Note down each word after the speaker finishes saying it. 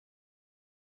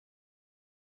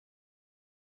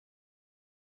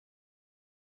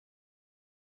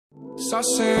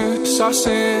I'm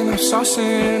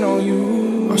saucing on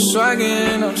you. I'm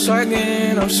swagging,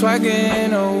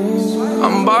 oh.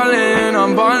 I'm ballin',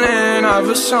 I have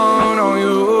a song on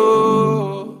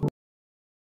you.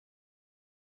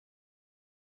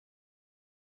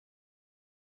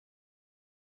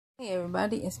 Hey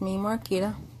everybody, it's me,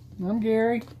 Marquita. I'm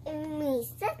Gary. And me,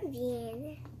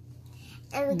 Cynthia.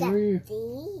 And we got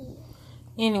these.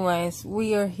 Anyways,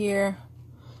 we are here.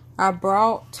 I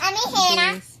brought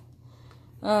these.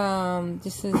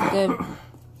 This is the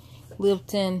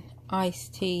Lipton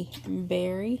iced tea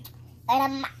berry.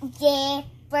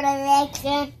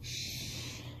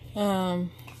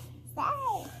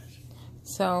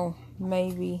 So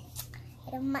maybe.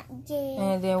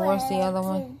 And then where's the other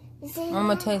one? I'm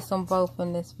gonna taste them both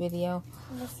in this video.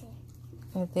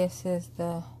 And this is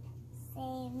the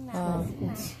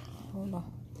hold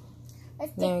on.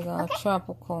 There we go,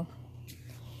 tropical.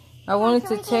 I wanted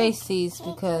to taste these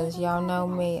because y'all know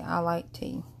me, I like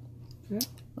tea.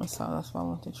 So that's why I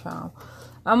want to try them.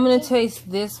 I'm gonna taste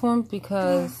this one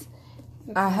because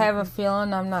I have a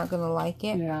feeling I'm not gonna like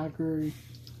it. Yeah, I agree.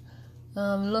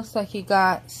 Looks like you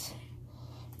got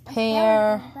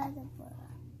pear,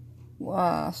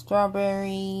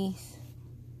 strawberries,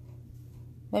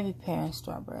 maybe pear and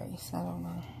strawberries. I don't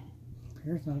know.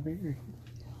 Pear's not a berry.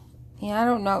 Yeah, I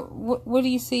don't know. What do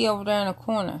you see over there in the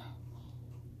corner?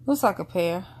 Looks like a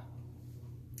pear.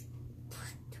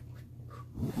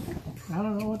 I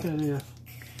don't know what that is.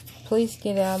 Please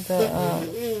get out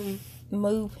the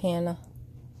move, Hannah.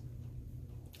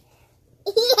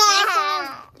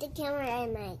 Yeah. The camera I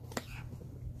might.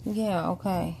 Yeah,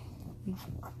 okay.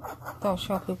 Don't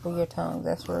show people your tongue.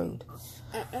 That's rude.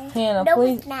 Hannah, No,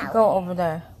 please now. go over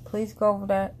there. Please go over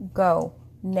there. Go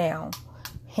now.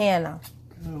 Hannah.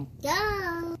 Go.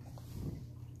 Go.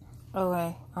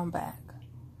 Okay, I'm back.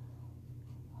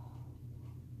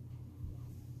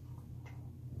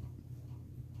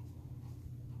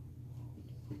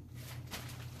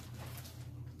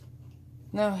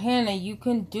 Now, Hannah, you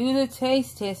can do the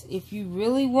taste test if you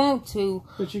really want to.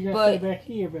 But you got to stay back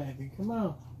here, baby. Come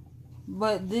on.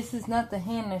 But this is not the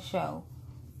Hannah show.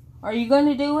 Are you going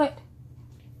to do it?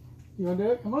 You want to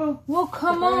do it? Come on. Well,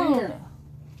 come Stay on. here.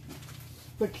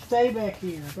 But stay back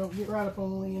here. Don't get right up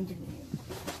on the lens again.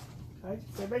 Okay,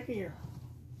 stay back here.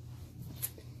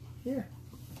 Here.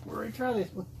 We're ready to try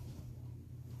this one.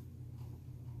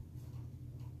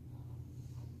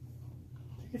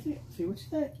 Take a sip. See what you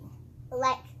think.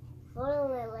 Like,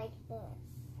 hold on, like this.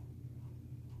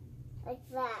 Like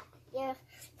that. Yeah,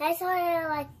 that's how I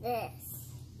like this.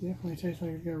 Definitely tastes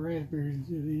like it's got raspberries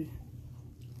instead of these.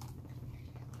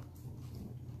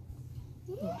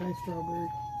 Okay, strawberry.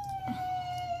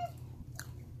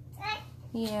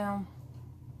 Yeah.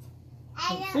 I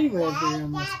don't see raspberry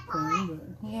on my screen,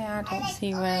 but Yeah, I don't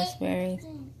see raspberries.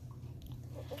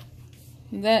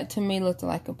 That to me looked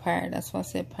like a pear. That's why I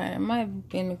said pear. It might have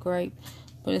been a grape,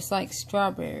 but it's like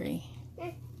strawberry.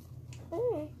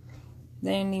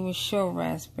 They didn't even show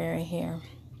raspberry here.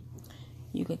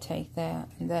 You could take that,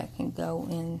 and that can go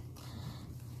in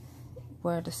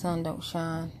where the sun don't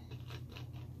shine.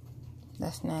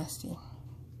 That's nasty.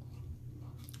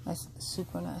 That's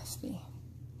super nasty.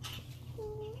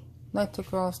 Let the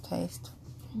girls taste.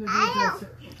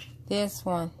 This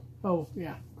one. oh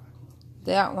yeah.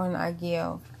 That one I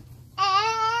give.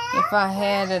 If I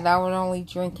had it, I would only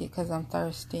drink it because I'm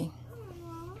thirsty.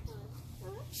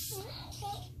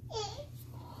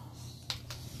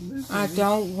 I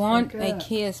don't want a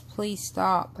kiss. Please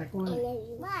stop. Take one.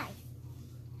 Why?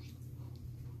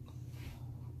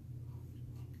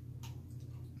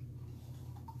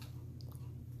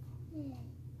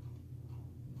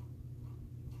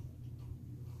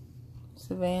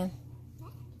 Savannah.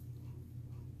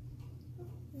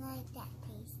 Like that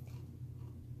taste.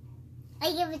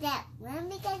 I give it that one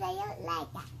because I don't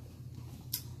like that.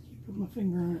 Put my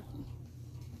finger on it.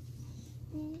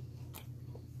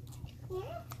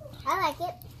 I like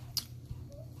it.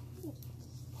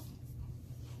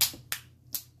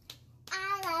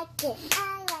 I like it.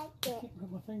 I like it. Can't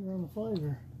put my finger on the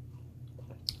flavor.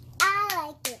 I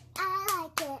like it. I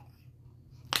like it.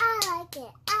 I like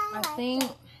it. I I like think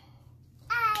it.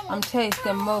 I like I'm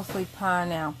tasting mostly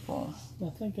pineapple. I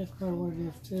think that's probably what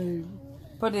it is too.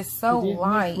 But it's so It didn't mix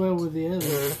light. well with the other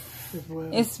as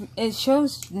well. It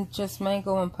shows just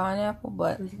mango and pineapple,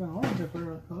 but There's an orange up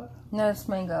there, I thought. no, it's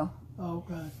mango. Oh,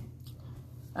 okay.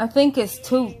 I think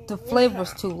the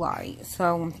flavor's too light.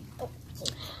 So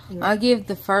I give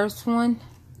the first one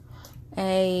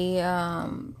a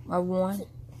 1.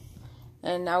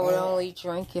 And I would only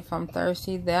drink if I'm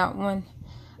thirsty. That one,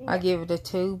 I give it a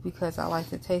 2 because I like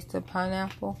the taste of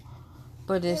pineapple.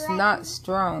 but it's not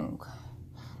strong.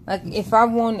 Like, if I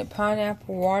wanted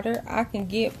pineapple water, I can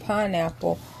get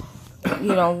pineapple,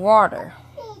 water.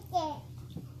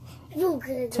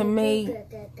 To me,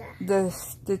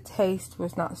 the taste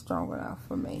was not strong enough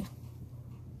for me.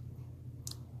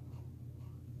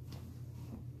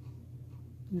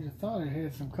 You'd have thought it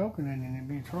had some coconut in it,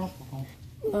 being tropical.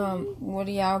 What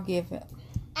do y'all give it?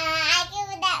 I give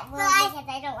it that one because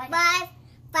I don't like it.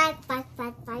 5.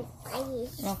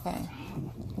 Okay.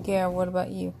 Gary, what about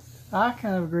you? I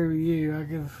kind of agree with you. I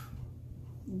give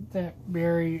that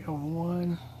berry a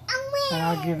 1. And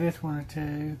I'll give this one a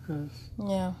 2 because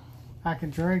Yeah. I can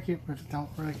drink it, but I don't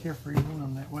really care for either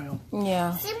one that well.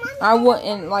 Yeah. I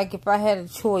wouldn't, like, if I had a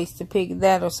choice to pick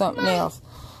that or something else.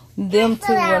 Them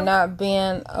two were not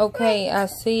being, okay, I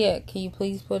see it. Can you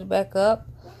please put it back up?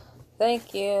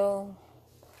 Thank you.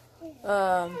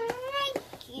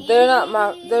 They're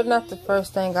not the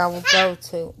first thing I would go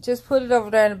to. Just put it over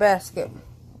there in the basket.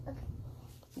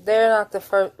 They're not the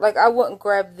first, like, I wouldn't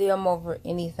grab them over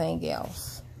anything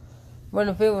else. But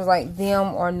if it was like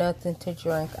them or nothing to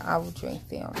drink, I would drink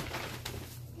them.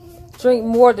 Drink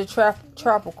more the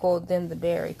tropical than the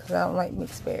berry because I don't like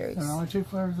mixed berries. The only 2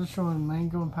 flavors are showing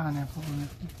mango and pineapple in this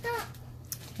one.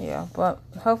 Yeah, but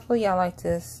hopefully y'all like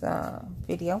this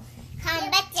video.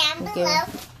 Comment down below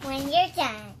when you're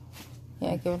done.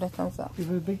 Yeah, give it a thumbs up. Give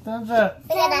it a big thumbs up.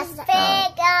 Give it a big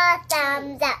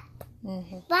thumbs up.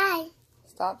 Mm-hmm. Bye.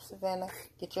 Stop, Savannah.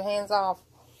 Get your hands off.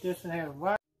 Just have